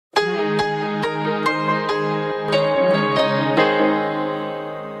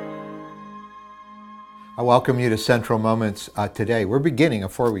I welcome you to Central Moments today. We're beginning a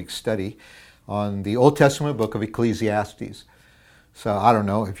 4-week study on the Old Testament book of Ecclesiastes. So I don't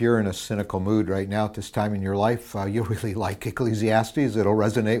know, if you're in a cynical mood right now at this time in your life, you'll really like Ecclesiastes. It'll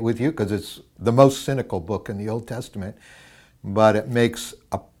resonate with you because it's the most cynical book in the Old Testament. But it makes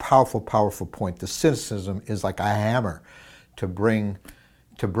a powerful, powerful point. The cynicism is like a hammer to bring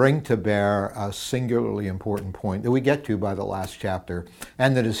to bear a singularly important point that we get to by the last chapter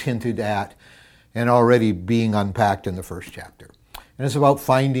and that is hinted at and already being unpacked in the first chapter. And it's about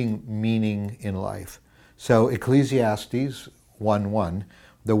finding meaning in life. So Ecclesiastes 1:1,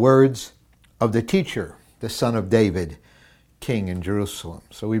 the words of the teacher, the son of David, king in Jerusalem.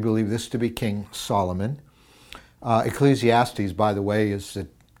 So we believe this to be King Solomon. Ecclesiastes, by the way, is the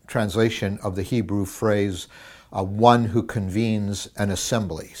translation of the Hebrew phrase, one who convenes an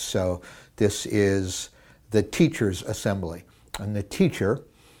assembly. So this is the teacher's assembly. And the teacher,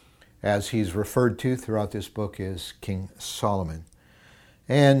 as he's referred to throughout this book, is King Solomon.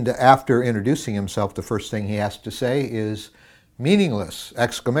 And after introducing himself, the first thing he has to say is meaningless,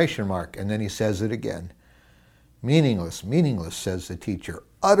 exclamation mark. And then he says it again. Meaningless, meaningless, says the teacher.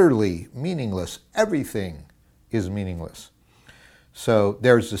 Utterly meaningless. Everything is meaningless. So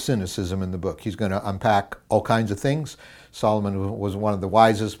there's the cynicism in the book. He's going to unpack all kinds of things. Solomon was one of the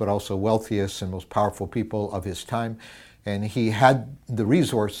wisest, but also wealthiest and most powerful people of his time. And he had the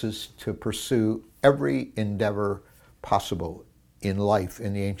resources to pursue every endeavor possible in life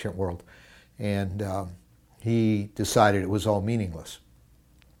in the ancient world. And he decided it was all meaningless.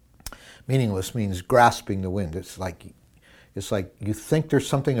 Meaningless means grasping the wind. It's like you think there's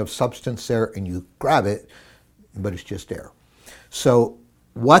something of substance there and you grab it, but it's just air. So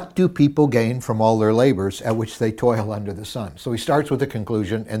what do people gain from all their labors at which they toil under the sun? So he starts with the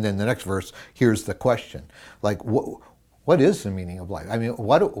conclusion, and then the next verse, here's the question. Like, what is the meaning of life? I mean,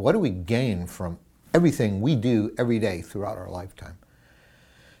 what do we gain from everything we do every day throughout our lifetime?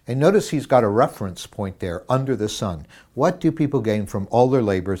 And notice he's got a reference point there, under the sun. What do people gain from all their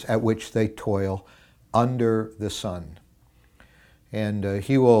labors at which they toil under the sun? And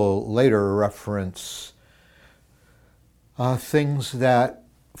he will later reference things that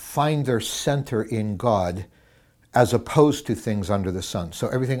find their center in God as opposed to things under the sun. So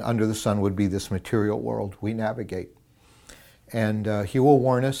everything under the sun would be this material world we navigate. And he will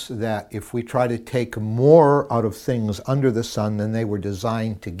warn us that if we try to take more out of things under the sun than they were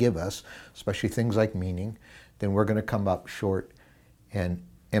designed to give us, especially things like meaning, then we're going to come up short and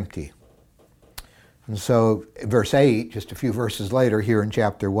empty. And so verse 8, just a few verses later here in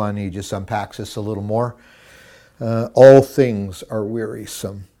chapter 1, he just unpacks this a little more. All things are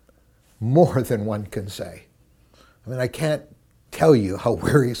wearisome, more than one can say. I mean, I can't tell you how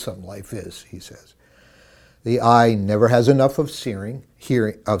wearisome life is, he says. The eye never has enough of seeing,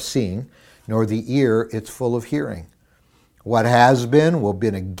 nor the ear its full of hearing. What has been will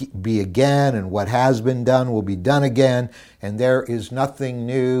be again, and what has been done will be done again, and there is nothing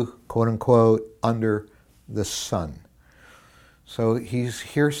new, quote unquote, under the sun. So he's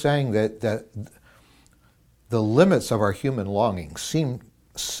here saying that the limits of our human longings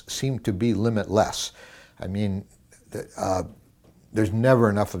seem to be limitless. I mean, there's never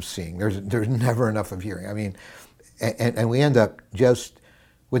enough of seeing. There's never enough of hearing. I mean, and we end up just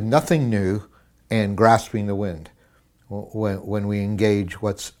with nothing new and grasping the wind when we engage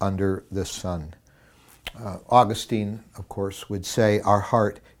what's under the sun. Augustine, of course, would say, our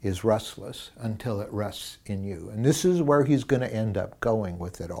heart is restless until it rests in you. And this is where he's going to end up going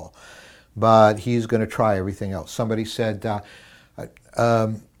with it all. But he's going to try everything else. Somebody said,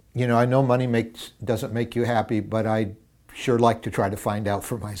 I know money doesn't make you happy, but I'd sure like to try to find out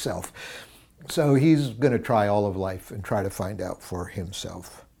for myself. So he's going to try all of life and try to find out for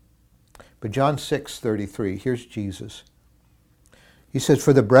himself. But John 6:33, here's Jesus. He says,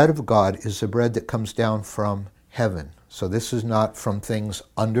 for the bread of God is the bread that comes down from heaven. So this is not from things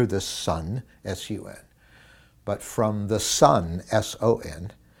under the sun, S-U-N, but from the sun,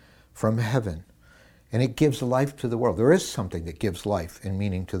 S-O-N, from heaven. And it gives life to the world. There is something that gives life and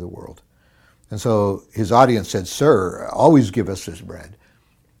meaning to the world. And so his audience said, sir, always give us this bread.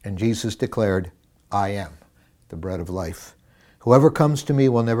 And Jesus declared, I am the bread of life. Whoever comes to me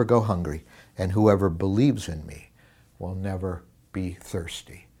will never go hungry, and whoever believes in me will never be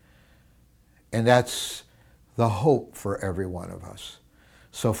thirsty. And that's the hope for every one of us.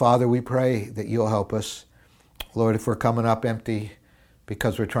 So, Father, we pray that you'll help us. Lord, if we're coming up empty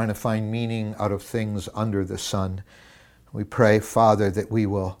because we're trying to find meaning out of things under the sun, we pray, Father, that we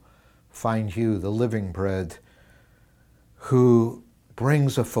will find you, the living bread, who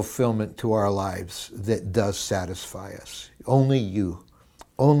brings a fulfillment to our lives that does satisfy us. Only you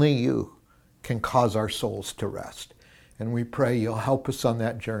can cause our souls to rest. And we pray you'll help us on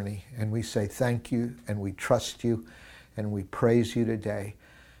that journey. And we say thank you, and we trust you, and we praise you today.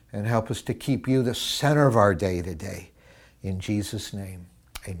 And help us to keep you the center of our day today. In Jesus' name,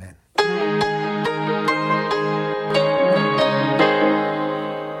 amen.